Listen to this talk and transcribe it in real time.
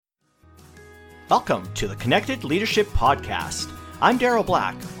Welcome to the Connected Leadership Podcast. I'm Daryl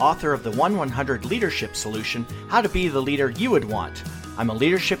Black, author of the 1-100 Leadership Solution, How to Be the Leader You Would Want. I'm a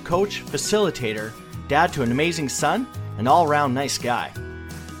leadership coach, facilitator, dad to an amazing son, an all-around nice guy.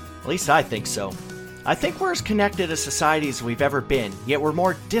 At least I think so. I think we're as connected as society as we've ever been, yet we're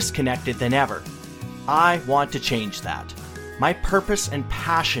more disconnected than ever. I want to change that. My purpose and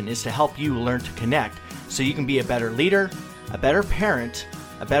passion is to help you learn to connect so you can be a better leader, a better parent,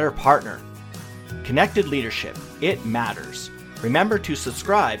 a better partner. Connected leadership, it matters. Remember to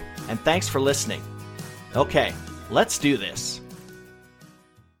subscribe, and thanks for listening. Okay, let's do this.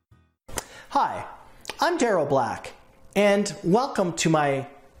 Hi, I'm Daryl Black, and welcome to my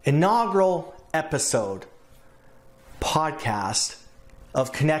inaugural podcast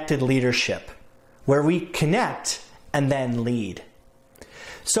of Connected Leadership, where we connect and then lead.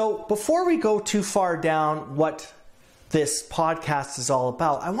 So before we go too far down what this podcast is all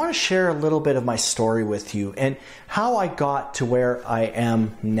about, I want to share a little bit of my story with you and how I got to where I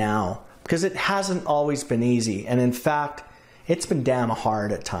am now, because it hasn't always been easy, and in fact, it's been damn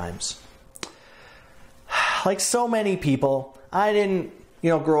hard at times. Like so many people, I didn't,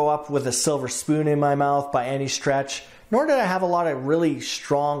 grow up with a silver spoon in my mouth by any stretch, nor did I have a lot of really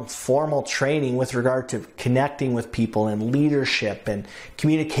strong formal training with regard to connecting with people and leadership and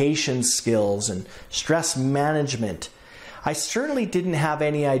communication skills and stress management. I certainly didn't have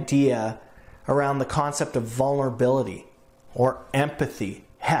any idea around the concept of vulnerability or empathy.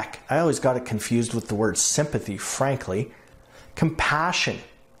 Heck, I always got it confused with the word sympathy, frankly. Compassion.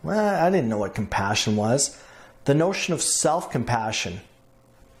 Well, I didn't know what compassion was. The notion of self-compassion,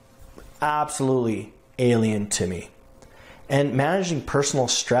 absolutely alien to me. And managing personal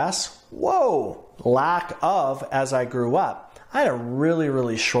stress, lack of as I grew up. I had a really,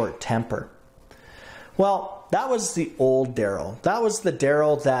 really short temper. Well, that was the old Daryl. That was the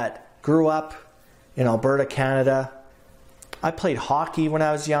Daryl that grew up in Alberta, Canada. I played hockey when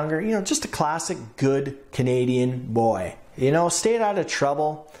I was younger. Just a classic good Canadian boy. Stayed out of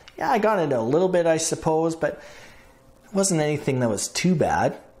trouble. Yeah, I got into a little bit, I suppose, but it wasn't anything that was too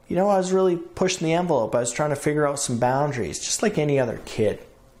bad. I was really pushing the envelope. I was trying to figure out some boundaries, just like any other kid.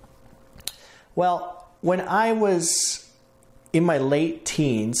 Well, when I was in my late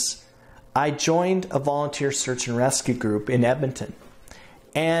teens, I joined a volunteer search and rescue group in Edmonton.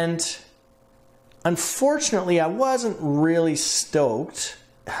 And unfortunately, I wasn't really stoked,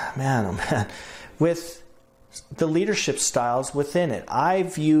 with the leadership styles within it. I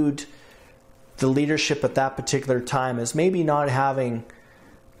viewed the leadership at that particular time as maybe not having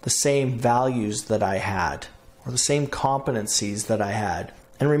the same values that I had or the same competencies that I had.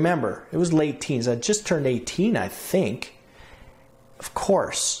 And remember, it was late teens. I just turned 18, I think. Of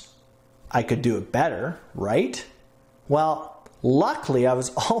course, I could do it better, right? Well, luckily, I was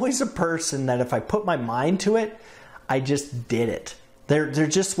always a person that if I put my mind to it, I just did it. There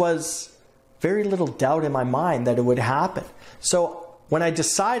just was very little doubt in my mind that it would happen. So when I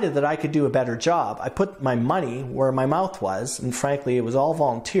decided that I could do a better job, I put my money where my mouth was, and frankly, it was all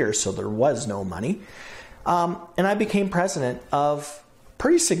volunteer, so there was no money. And I became president of a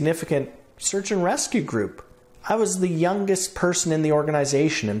pretty significant search and rescue group. I was the youngest person in the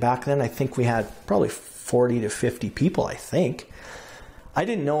organization, and back then I think we had probably 40 to 50 people, I think. I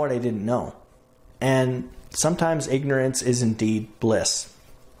didn't know what I didn't know. And sometimes ignorance is indeed bliss.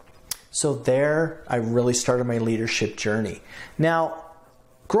 So there, I really started my leadership journey. Now,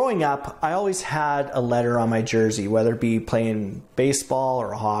 growing up, I always had a letter on my jersey, whether it be playing baseball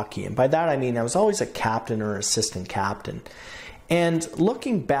or hockey. And by that, I mean I was always a captain or assistant captain. And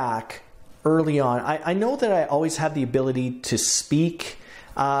looking back early on, I know that I always had the ability to speak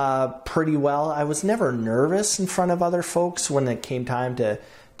pretty well. I was never nervous in front of other folks when it came time to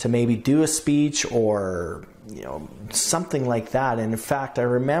maybe do a speech or something like that. And in fact, I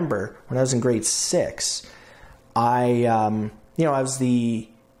remember when I was in grade 6, I was the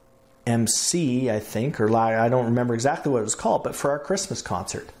MC, I think, or I don't remember exactly what it was called, but for our Christmas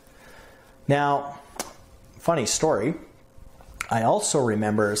concert. Now, funny story, I also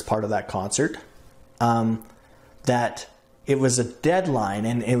remember as part of that concert that it was a deadline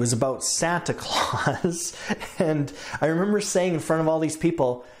and it was about Santa Claus. And I remember saying in front of all these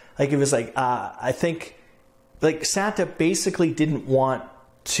people, I think Santa basically didn't want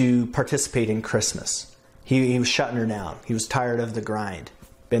to participate in Christmas. He was shutting her down. He was tired of the grind.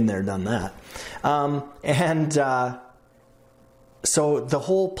 Been there, done that. So the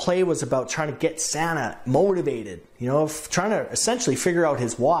whole play was about trying to get Santa motivated, trying to essentially figure out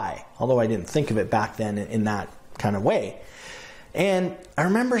his why, although I didn't think of it back then in that kind of way. And I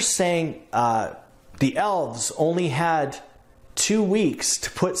remember saying the elves only had 2 weeks to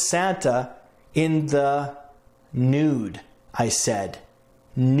put Santa in the nude. I said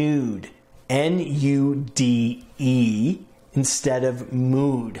nude. N-U-D-E instead of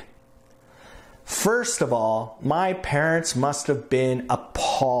mood. First of all, my parents must have been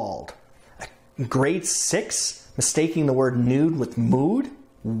appalled. Grade 6, mistaking the word nude with mood?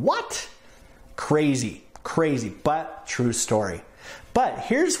 What? Crazy, but true story. But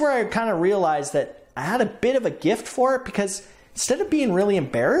here's where I kind of realized that I had a bit of a gift for it, because instead of being really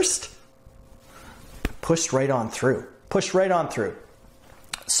embarrassed, pushed right on through.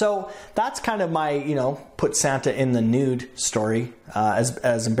 So that's kind of my, put Santa in the nude story,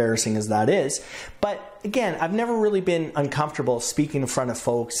 as embarrassing as that is. But again, I've never really been uncomfortable speaking in front of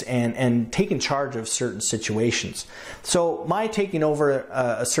folks and taking charge of certain situations. So my taking over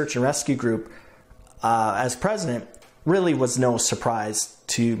a search and rescue group as president really was no surprise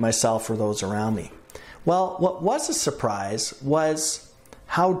to myself or those around me. Well, what was a surprise was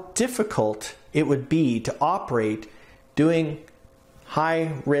how difficult it would be to operate doing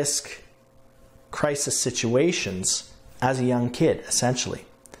high-risk crisis situations as a young kid, essentially.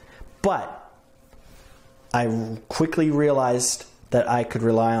 But I quickly realized that I could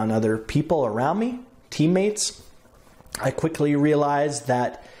rely on other people around me, teammates. I quickly realized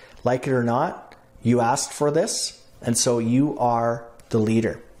that, like it or not, you asked for this, and so you are the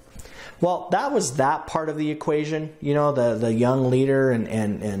leader. Well, that was that part of the equation, the young leader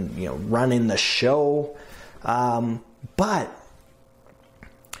and running the show. But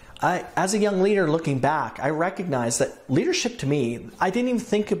as a young leader looking back, I recognized that leadership to me, I didn't even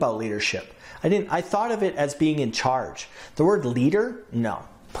think about leadership. I thought of it as being in charge. The word leader, no.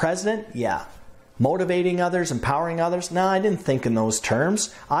 President, yeah. Motivating others, empowering others, no, I didn't think in those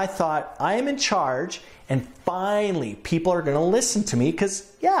terms. I thought I am in charge, and finally people are going to listen to me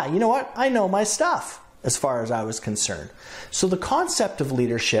because, yeah, you know what? I know my stuff as far as I was concerned. So the concept of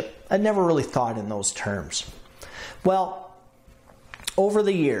leadership, I never really thought in those terms. Well, over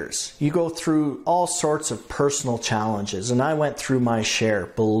the years, you go through all sorts of personal challenges, and I went through my share,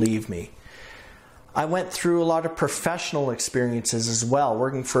 believe me. I went through a lot of professional experiences as well,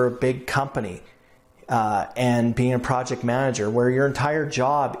 working for a big company and being a project manager, where your entire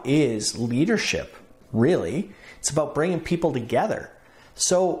job is leadership, really. It's about bringing people together.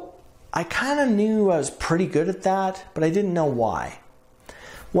 So I kind of knew I was pretty good at that, but I didn't know why.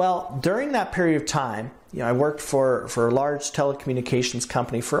 Well, during that period of time, I worked for a large telecommunications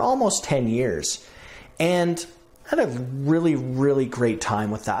company for almost 10 years, and I had a really, really great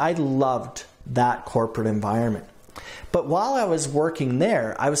time with that. I loved that corporate environment. But while I was working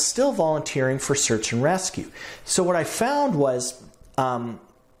there, I was still volunteering for search and rescue. So what I found was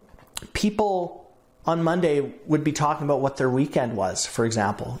people on Monday would be talking about what their weekend was, for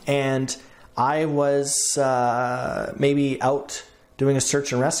example, and I was maybe out doing a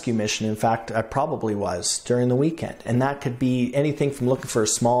search and rescue mission. In fact, I probably was during the weekend. And that could be anything from looking for a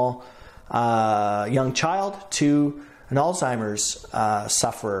small young child to an Alzheimer's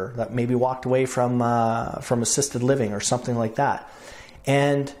sufferer that maybe walked away from assisted living or something like that.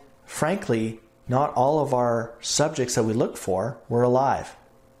 And frankly, not all of our subjects that we looked for were alive.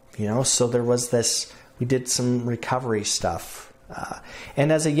 So there was this, we did some recovery stuff.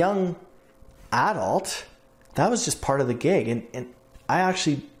 And as a young adult, that was just part of the gig. And I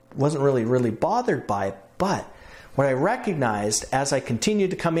actually wasn't really bothered by it, but what I recognized as I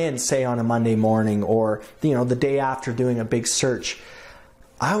continued to come in, say on a Monday morning or the day after doing a big search,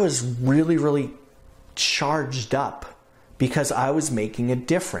 I was really charged up because I was making a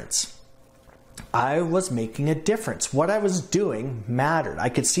difference. What I was doing mattered. I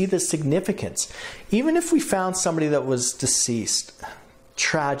could see the significance. Even if we found somebody that was deceased,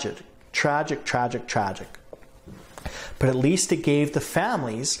 tragic. But at least it gave the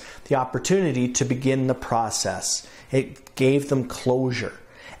families the opportunity to begin the process. It gave them closure.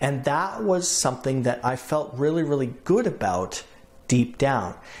 And that was something that I felt really good about deep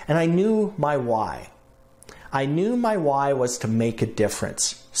down. And I knew my why. I knew my why was to make a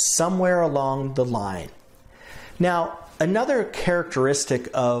difference somewhere along the line. Now, another characteristic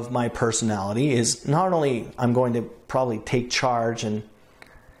of my personality is not only I'm going to probably take charge, and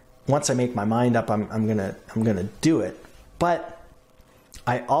once I make my mind up, I'm gonna do it. But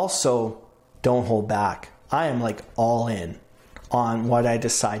I also don't hold back. I am like all in on what I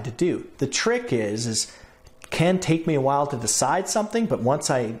decide to do. The trick is it can take me a while to decide something, but once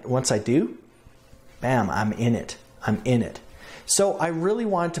I do, bam, I'm in it. So I really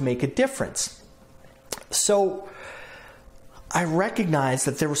wanted to make a difference. So I recognized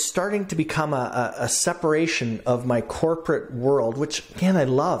that there was starting to become a separation of my corporate world, which, again, I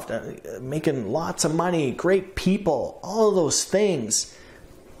loved. Making lots of money, great people, all of those things.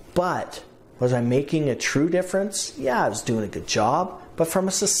 But Was I making a true difference? Yeah, I was doing a good job. But from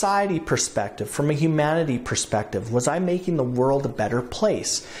a society perspective, from a humanity perspective, was I making the world a better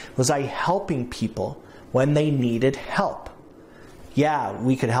place? Was I helping people when they needed help? Yeah,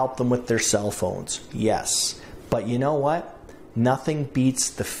 we could help them with their cell phones. Yes. But you know what? Nothing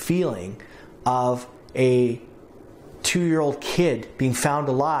beats the feeling of a 2-year-old kid being found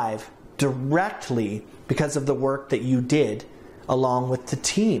alive directly because of the work that you did along with the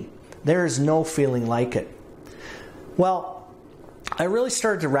team. There is no feeling like it. Well, I really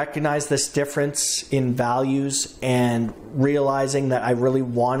started to recognize this difference in values and realizing that I really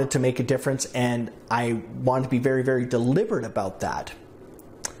wanted to make a difference, and I wanted to be very, very deliberate about that.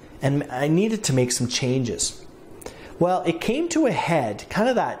 And I needed to make some changes. Well, it came to a head, kind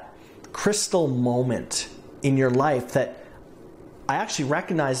of that crystal moment in your life that I actually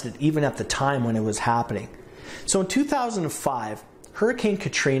recognized it even at the time when it was happening. So in 2005, Hurricane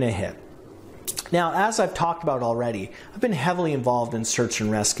Katrina hit. Now, as I've talked about already, I've been heavily involved in search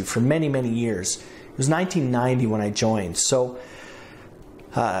and rescue for many, many years. It was 1990 when I joined, so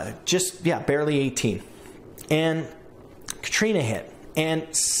barely 18. And Katrina hit.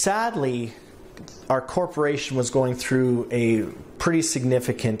 And sadly, our corporation was going through a pretty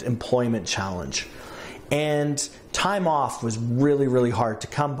significant employment challenge. And time off was really, really hard to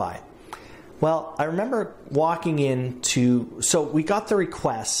come by. Well, I remember walking so we got the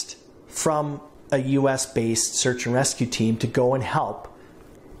request from a US-based search and rescue team to go and help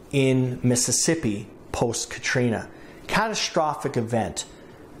in Mississippi post-Katrina. Catastrophic event.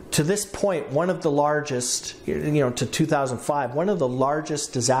 To this point, one of the largest, to 2005, one of the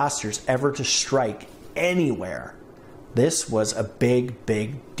largest disasters ever to strike anywhere. This was a big,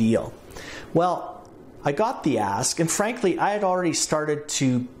 big deal. Well, I got the ask, and frankly, I had already started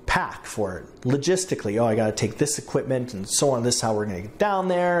to pack for it logistically. Oh, I got to take this equipment and so on. This is how we're going to get down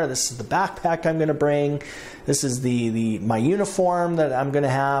there. This is the backpack I'm going to bring. This is my uniform that I'm going to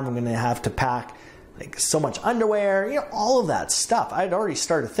have. I'm going to have to pack like so much underwear, all of that stuff. I had already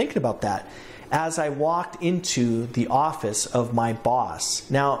started thinking about that as I walked into the office of my boss.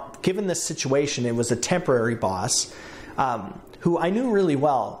 Now, given this situation, it was a temporary boss who I knew really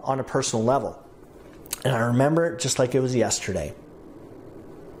well on a personal level. And I remember it just like it was yesterday.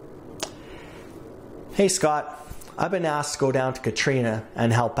 Hey, Scott, I've been asked to go down to Katrina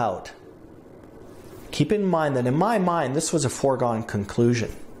and help out. Keep in mind that in my mind, this was a foregone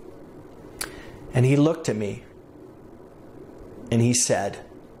conclusion. And he looked at me and he said,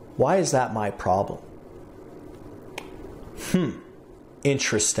 why is that my problem?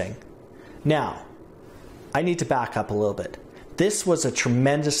 Interesting. Now, I need to back up a little bit. This was a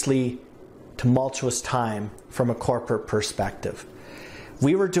tremendously tumultuous time from a corporate perspective.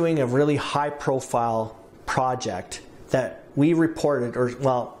 We were doing a really high-profile project that we reported,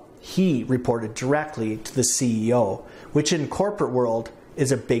 he reported directly to the CEO, which in corporate world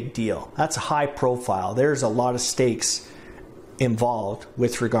is a big deal. That's high profile. There's a lot of stakes involved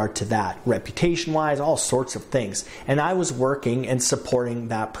with regard to that, reputation-wise, all sorts of things. And I was working and supporting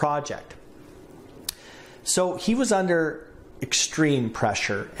that project. So he was under extreme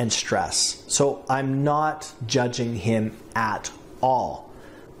pressure and stress. So I'm not judging him at all.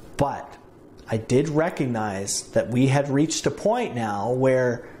 But I did recognize that we had reached a point now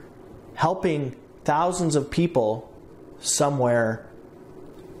where helping thousands of people somewhere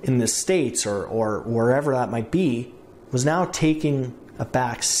in the States or wherever that might be was now taking a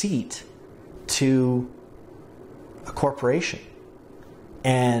back seat to a corporation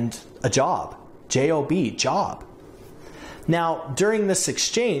and a job. J-O-B, job. Now, during this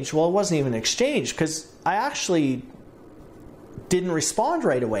exchange, well, it wasn't even an exchange because I actually didn't respond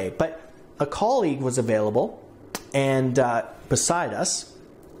right away, but a colleague was available and beside us,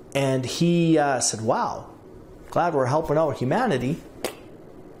 and he said, wow, glad we're helping out humanity.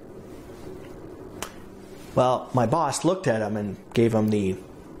 Well, my boss looked at him and gave him the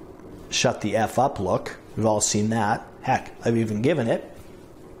shut the F up look. We've all seen that. Heck, I've even given it.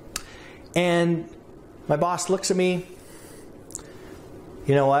 And my boss looks at me.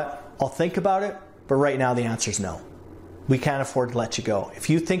 You know what? I'll think about it, but right now the answer is no. We can't afford to let you go. If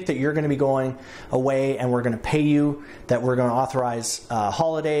you think that you're going to be going away and we're going to pay you, that we're going to authorize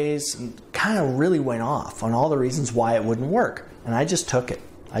holidays, and kind of really went off on all the reasons why it wouldn't work. And I just took it.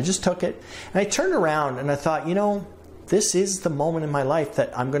 And I turned around and I thought, this is the moment in my life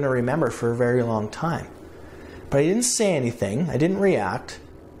that I'm going to remember for a very long time. But I didn't say anything. I didn't react.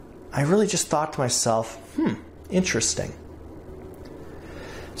 I really just thought to myself, interesting.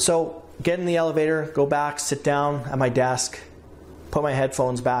 So get in the elevator, go back, sit down at my desk, put my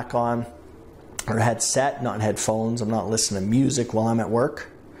headphones back on, or headset, not headphones. I'm not listening to music while I'm at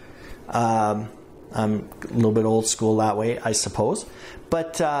work. I'm a little bit old school that way, I suppose.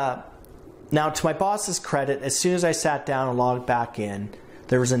 But now, to my boss's credit, as soon as I sat down and logged back in,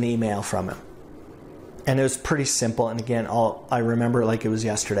 there was an email from him. And it was pretty simple. And again, I remember it like it was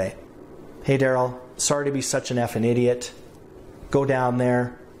yesterday. Hey, Daryl, sorry to be such an effing idiot. Go down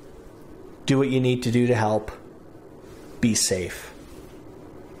there. Do what you need to do to help. Be safe.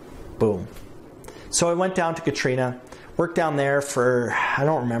 Boom. So I went down to Katrina, worked down there for, I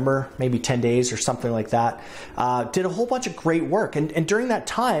don't remember, maybe 10 days or something like that. Did a whole bunch of great work. And during that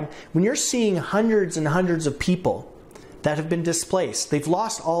time, when you're seeing hundreds and hundreds of people that have been displaced, they've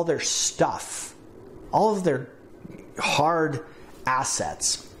lost all their stuff, all of their hard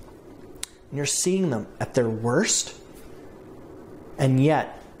assets, and you're seeing them at their worst, and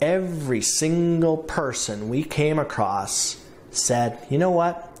yet every single person we came across said, you know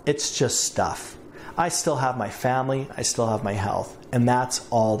what, it's just stuff. I still have my family, I still have my health, and that's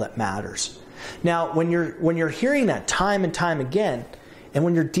all that matters. Now, when you're hearing that time and time again, and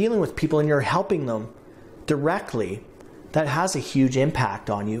when you're dealing with people and you're helping them directly, that has a huge impact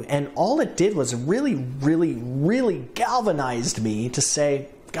on you. And all it did was really, really, really galvanized me to say,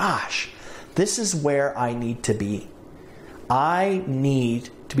 gosh, this is where I need to be. I need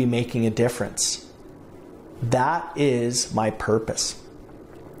to be making a difference. That is my purpose.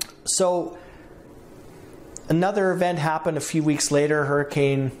 So another event happened a few weeks later.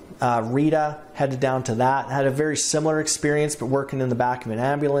 Hurricane Rita, headed down to that. Had a very similar experience, but working in the back of an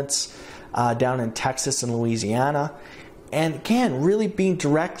ambulance down in Texas and Louisiana. And again, really being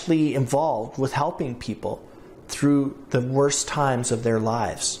directly involved with helping people through the worst times of their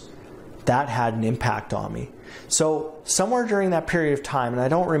lives. That had an impact on me. So somewhere during that period of time, and I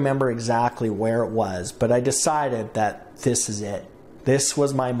don't remember exactly where it was, but I decided that this is it. This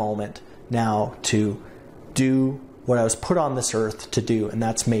was my moment now to do what I was put on this earth to do, and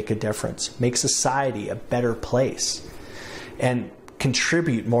that's make a difference, make society a better place, and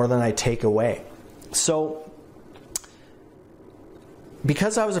contribute more than I take away. So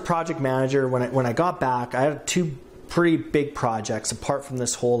because I was a project manager, when I got back, I had two pretty big projects apart from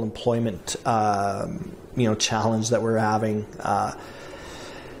this whole employment challenge that we're having.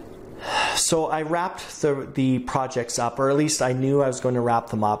 So I wrapped the projects up, or at least I knew I was going to wrap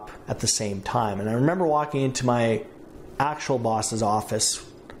them up at the same time. And I remember walking into my actual boss's office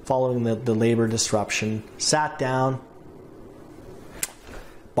following the labor disruption, sat down.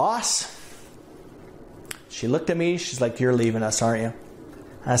 Boss, she looked at me, she's like, you're leaving us, aren't you?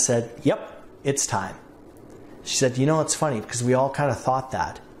 I said, yep, it's time. She said, you know, it's funny because we all kind of thought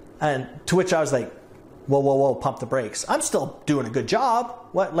that. And to which I was like, whoa, pump the brakes. I'm still doing a good job.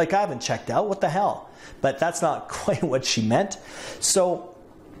 What? Like, I haven't checked out. What the hell? But that's not quite what she meant. So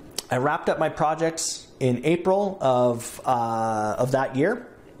I wrapped up my projects in April of that year,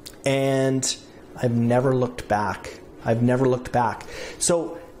 and I've never looked back.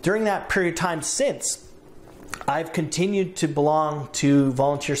 So during that period of time since, I've continued to belong to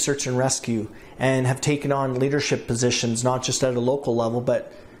Volunteer Search and Rescue and have taken on leadership positions, not just at a local level,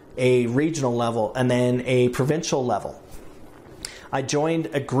 but a regional level and then a provincial level. I joined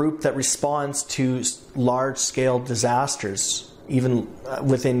a group that responds to large-scale disasters, even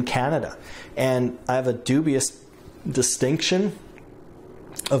within Canada. And I have a dubious distinction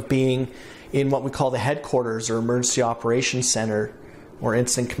of being in what we call the headquarters or emergency operations center or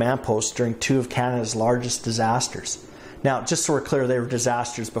incident command post during two of Canada's largest disasters. Now, just so we're clear, they were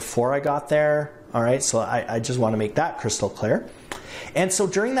disasters before I got there. All right, so I just want to make that crystal clear. And so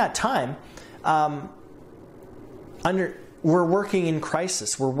during that time, we're working in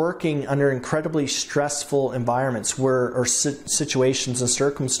crisis. We're working under incredibly stressful environments or situations and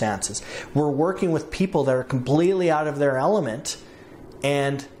circumstances. We're working with people that are completely out of their element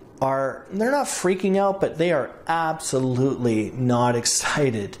and they're not freaking out, but they are absolutely not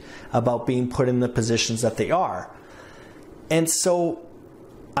excited about being put in the positions that they are. And so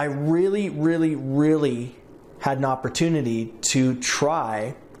I really, really, really had an opportunity to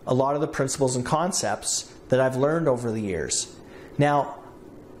try a lot of the principles and concepts that I've learned over the years. Now,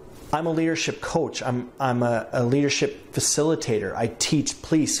 I'm a leadership coach. I'm a leadership facilitator. I teach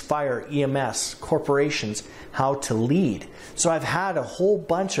police, fire, EMS, corporations how to lead. So I've had a whole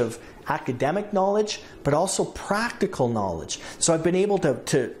bunch of academic knowledge, but also practical knowledge. So I've been able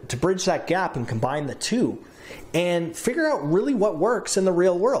to bridge that gap and combine the two and figure out really what works in the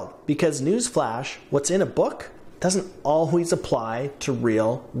real world. Because newsflash, what's in a book doesn't always apply to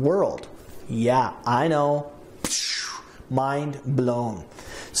real world. Yeah, I know. Mind blown.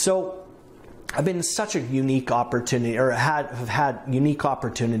 So I've been in such a unique opportunity, or have had unique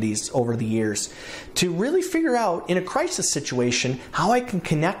opportunities over the years to really figure out in a crisis situation how I can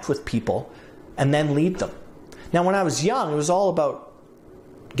connect with people and then lead them. Now, when I was young, it was all about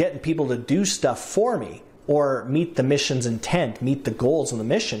getting people to do stuff for me or meet the mission's intent, meet the goals of the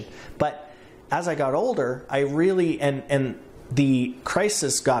mission. But as I got older, I really, and the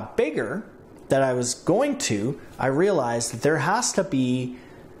crisis got bigger that I was going to, I realized that there has to be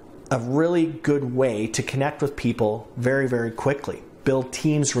a really good way to connect with people very, very quickly, build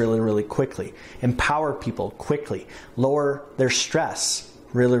teams really, really quickly, empower people quickly, lower their stress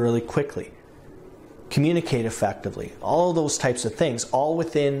really, really quickly, communicate effectively, all of those types of things, all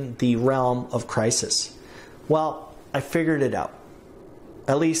within the realm of crisis. Well, I figured it out,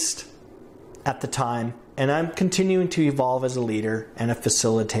 at least at the time, and I'm continuing to evolve as a leader and a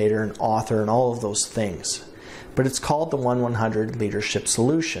facilitator and author and all of those things. But it's called the 1-100 Leadership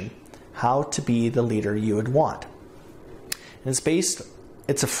Solution, how to be the leader you would want. And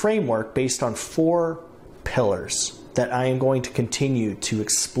it's a framework based on 4 pillars that I am going to continue to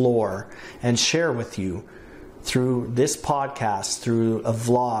explore and share with you through this podcast, through a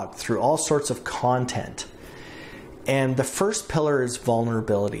vlog, through all sorts of content. And the first pillar is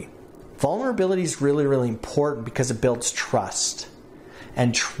vulnerability. Vulnerability is really, really important because it builds trust.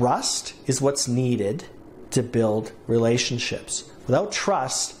 And trust is what's needed to build relationships. Without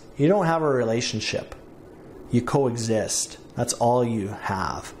trust, you don't have a relationship. You coexist. That's all you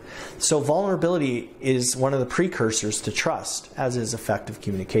have. So vulnerability is one of the precursors to trust, as is effective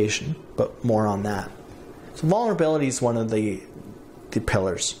communication, but more on that. So vulnerability is one of the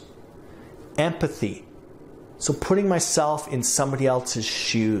pillars. Empathy. So putting myself in somebody else's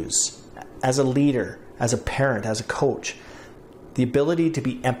shoes, as a leader, as a parent, as a coach. The ability to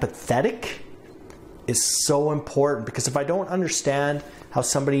be empathetic is so important, because if I don't understand how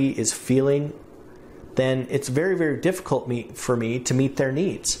somebody is feeling, then it's very, very difficult for me to meet their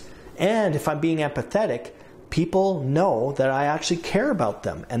needs. And if I'm being empathetic, people know that I actually care about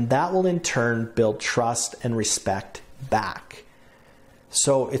them, and that will in turn build trust and respect back.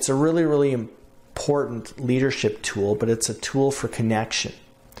 So it's a really, really important leadership tool, but it's a tool for connection.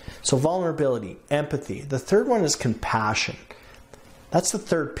 So vulnerability, empathy. The third one is compassion. That's the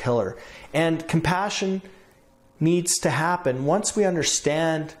third pillar. And compassion needs to happen once we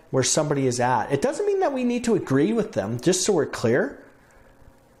understand where somebody is at. It doesn't mean that we need to agree with them, just so we're clear.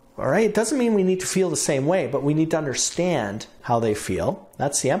 All right? It doesn't mean we need to feel the same way, but we need to understand how they feel.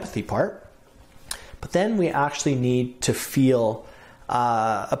 That's the empathy part. But then we actually need to feel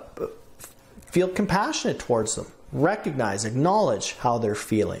compassionate towards them. Recognize, acknowledge how they're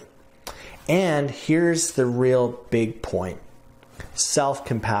feeling. And here's the real big point.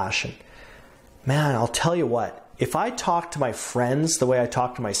 Self-compassion. Man, I'll tell you what, if I talk to my friends the way I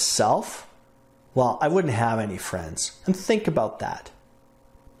talk to myself, well, I wouldn't have any friends. And think about that.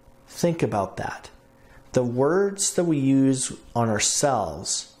 Think about that. The words that we use on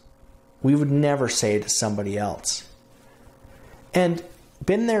ourselves, we would never say to somebody else. And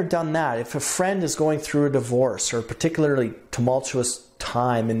been there, done that. If a friend is going through a divorce or a particularly tumultuous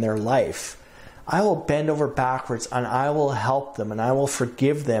time in their life, I will bend over backwards and I will help them and I will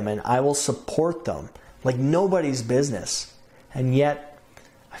forgive them and I will support them like nobody's business. And yet,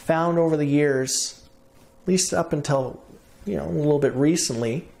 I found over the years, at least up until a little bit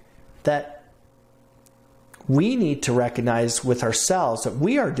recently, that we need to recognize with ourselves that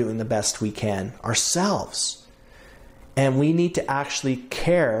we are doing the best we can ourselves. And we need to actually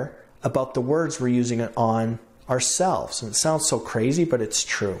care about the words we're using on ourselves. And it sounds so crazy, but it's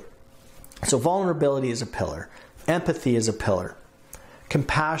true. So vulnerability is a pillar. Empathy is a pillar.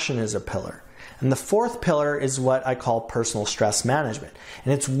 Compassion is a pillar. And the fourth pillar is what I call personal stress management.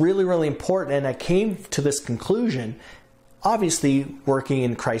 And it's really, really important. And I came to this conclusion, obviously, working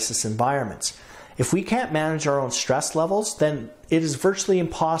in crisis environments. If we can't manage our own stress levels, then it is virtually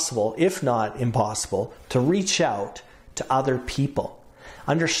impossible, if not impossible, to reach out to other people.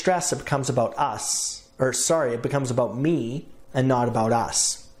 Under stress, it becomes about it becomes about me and not about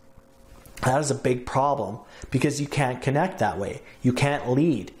us. That is a big problem because you can't connect that way. You can't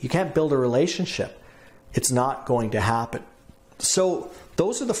lead. You can't build a relationship. It's not going to happen. So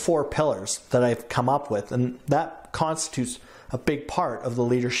those are the 4 pillars that I've come up with, and that constitutes a big part of the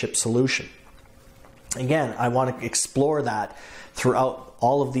leadership solution. Again, I want to explore that throughout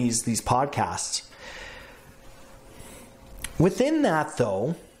all of these podcasts. Within that,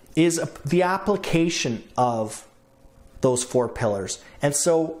 though, is the application of those 4 pillars. And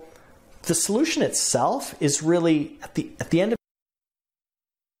so the solution itself is really at the end of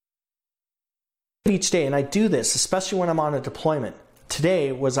each day, and I do this, especially when I'm on a deployment.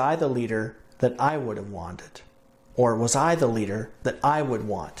 Today, was I the leader that I would have wanted? Or was I the leader that I would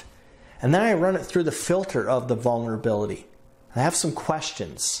want? And then I run it through the filter of the vulnerability. I have some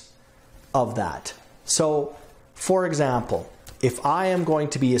questions of that. So, for example, if I am going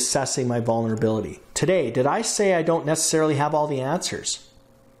to be assessing my vulnerability, today, did I say I don't necessarily have all the answers?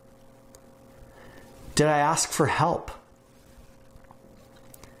 Did I ask for help?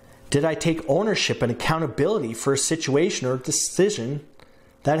 Did I take ownership and accountability for a situation or decision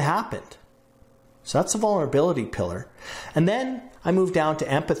that happened? So that's a vulnerability pillar. And then I move down to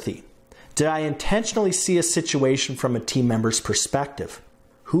empathy. Did I intentionally see a situation from a team member's perspective?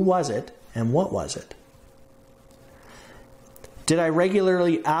 Who was it and what was it? Did I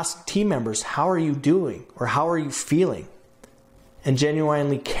regularly ask team members, how are you doing or how are you feeling? And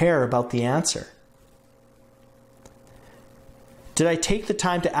genuinely care about the answer? Did I take the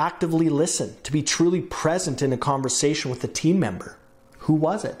time to actively listen, to be truly present in a conversation with a team member? Who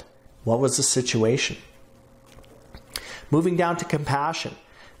was it? What was the situation? Moving down to compassion.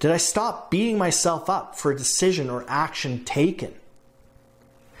 Did I stop beating myself up for a decision or action taken?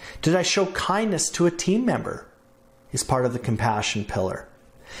 Did I show kindness to a team member? Is part of the compassion pillar.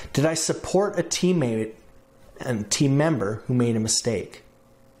 Did I support a teammate and team member who made a mistake?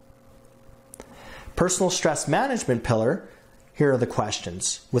 Personal stress management pillar. Here are the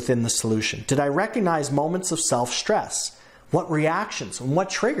questions within the solution. Did I recognize moments of self-stress? What reactions and what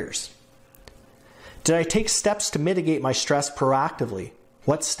triggers? Did I take steps to mitigate my stress proactively?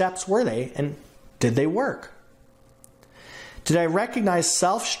 What steps were they and did they work? Did I recognize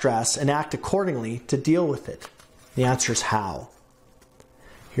self-stress and act accordingly to deal with it? The answer is how.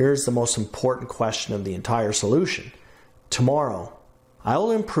 Here's the most important question of the entire solution. Tomorrow, I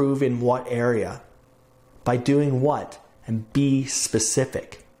will improve in what area? By doing what? And be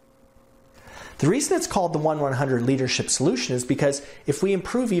specific. The reason it's called the 1-100 Leadership Solution is because if we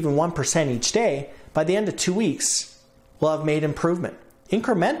improve even 1% each day, by the end of 2 weeks, we'll have made improvement.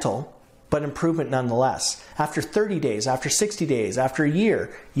 Incremental, but improvement nonetheless. After 30 days, after 60 days, after a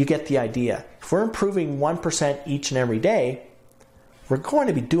year, you get the idea. If we're improving 1% each and every day, we're going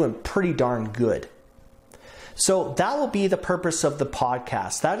to be doing pretty darn good. So that will be the purpose of the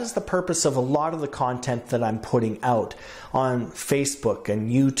podcast. That is the purpose of a lot of the content that I'm putting out on Facebook and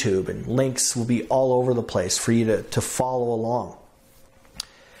YouTube, and links will be all over the place for you to follow along.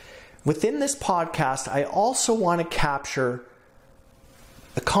 Within this podcast, I also want to capture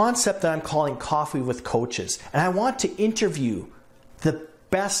a concept that I'm calling Coffee with Coaches. And I want to interview the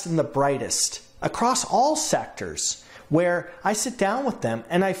best and the brightest across all sectors, where I sit down with them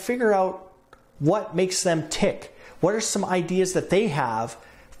and I figure out what makes them tick. What are some ideas that they have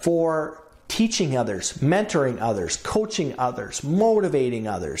for teaching others, mentoring others, coaching others, motivating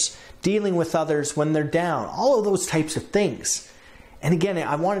others, dealing with others when they're down, all of those types of things. And again,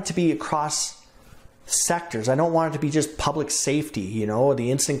 I want it to be across sectors. I don't want it to be just public safety,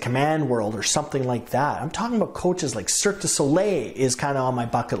 the incident command world or something like that. I'm talking about coaches like Cirque du Soleil is kind of on my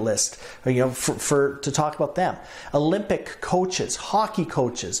bucket list, to talk about them. Olympic coaches, hockey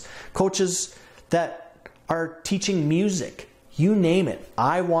coaches, coaches that are teaching music, you name it.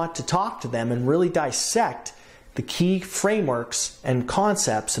 I want to talk to them and really dissect the key frameworks and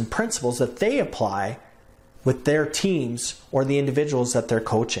concepts and principles that they apply with their teams or the individuals that they're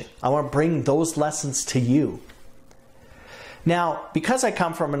coaching. I want to bring those lessons to you. Now, because I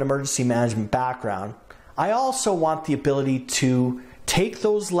come from an emergency management background, I also want the ability to take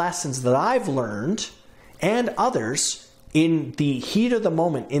those lessons that I've learned and others in the heat of the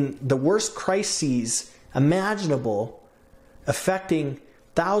moment, in the worst crises imaginable, affecting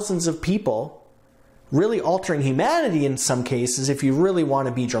thousands of people, really altering humanity in some cases if you really want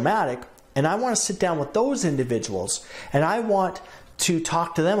to be dramatic. And I want to sit down with those individuals and I want to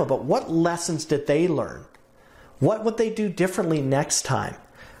talk to them about what lessons did they learn? What would they do differently next time?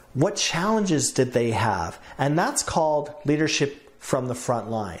 What challenges did they have? And that's called leadership from the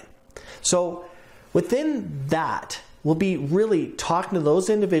front line. So within that, we'll be really talking to those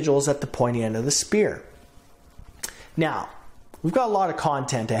individuals at the pointy end of the spear. Now, we've got a lot of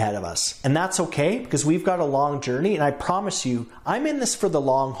content ahead of us, and that's okay because we've got a long journey, and I promise you, I'm in this for the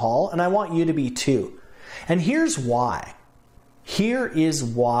long haul, and I want you to be too. And here's why. Here is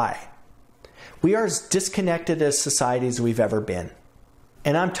why. We are as disconnected as society as we've ever been,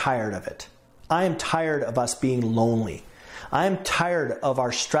 and I'm tired of it. I am tired of us being lonely. I am tired of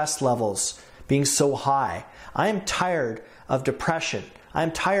our stress levels being so high. I am tired of depression.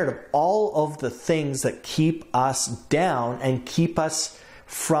 I'm tired of all of the things that keep us down and keep us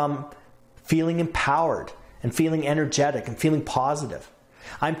from feeling empowered and feeling energetic and feeling positive.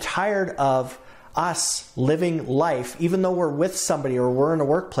 I'm tired of us living life, even though we're with somebody or we're in a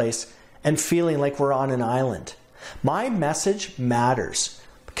workplace, and feeling like we're on an island. My message matters.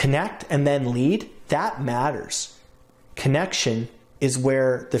 Connect and then lead, that matters. Connection is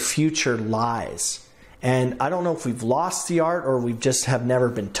where the future lies. And I don't know if we've lost the art or we just have never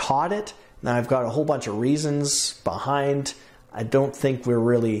been taught it. Now I've got a whole bunch of reasons behind. I don't think we're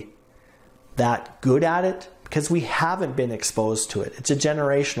really that good at it because we haven't been exposed to it. It's a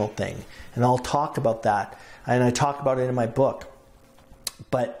generational thing. And I'll talk about that. And I talk about it in my book.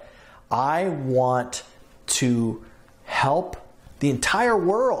 But I want to help the entire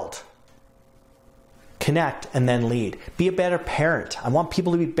world connect and then lead. Be a better parent. I want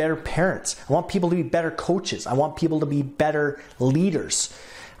people to be better parents. I want people to be better coaches. I want people to be better leaders.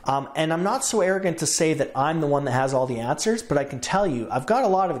 And I'm not so arrogant to say that I'm the one that has all the answers, but I can tell you, I've got a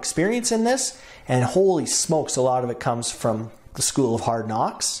lot of experience in this, and holy smokes, a lot of it comes from the School of Hard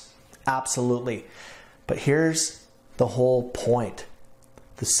Knocks. Absolutely. But here's the whole point.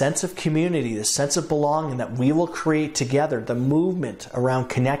 The sense of community, the sense of belonging that we will create together, the movement around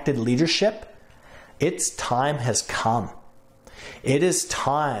connected leadership, its time has come. It is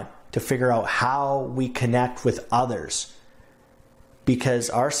time to figure out how we connect with others. Because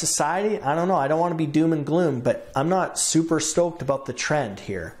our society, I don't know, I don't want to be doom and gloom, but I'm not super stoked about the trend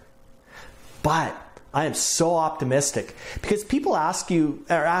here. But I am so optimistic because people ask me,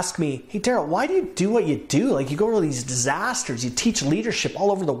 hey Daryl, why do you do what you do? Like you go to these disasters, you teach leadership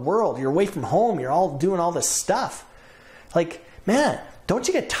all over the world, you're away from home, you're all doing all this stuff. Like, man, don't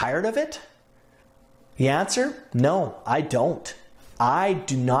you get tired of it? The answer, no, I don't. I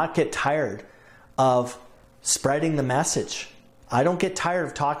do not get tired of spreading the message. I don't get tired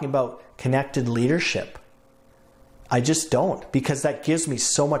of talking about connected leadership. I just don't, because that gives me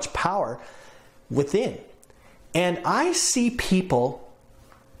so much power within. And I see people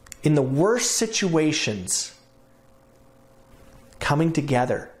in the worst situations coming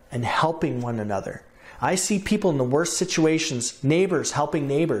together and helping one another. I see people in the worst situations, neighbors helping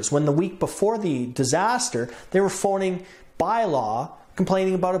neighbors. When the week before the disaster, they were phoning bylaw,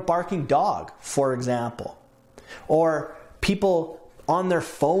 complaining about a barking dog, for example. Or people on their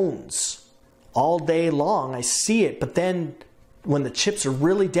phones all day long. I see it, but then when the chips are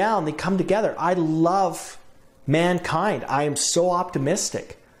really down, they come together. I love mankind. I am so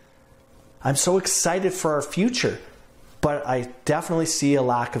optimistic. I'm so excited for our future. But I definitely see a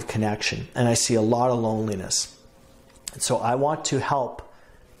lack of connection, and I see a lot of loneliness. And so I want to help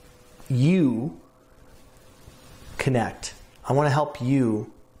you connect. I want to help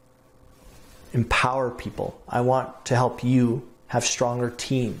you empower people. I want to help you have stronger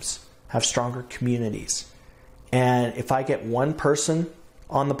teams, have stronger communities. And if I get one person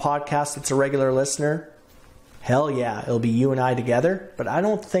on the podcast that's a regular listener, hell yeah, it'll be you and I together. But I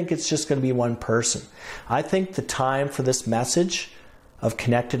don't think it's just going to be one person. I think the time for this message of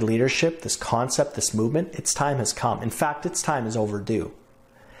connected leadership, this concept, this movement, its time has come. In fact, its time is overdue.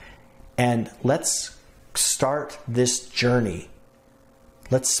 And let's start this journey.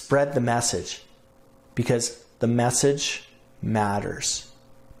 Let's spread the message, because the message matters.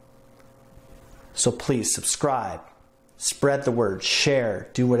 So please subscribe, spread the word, share,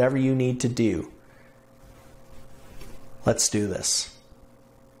 do whatever you need to do. Let's do this.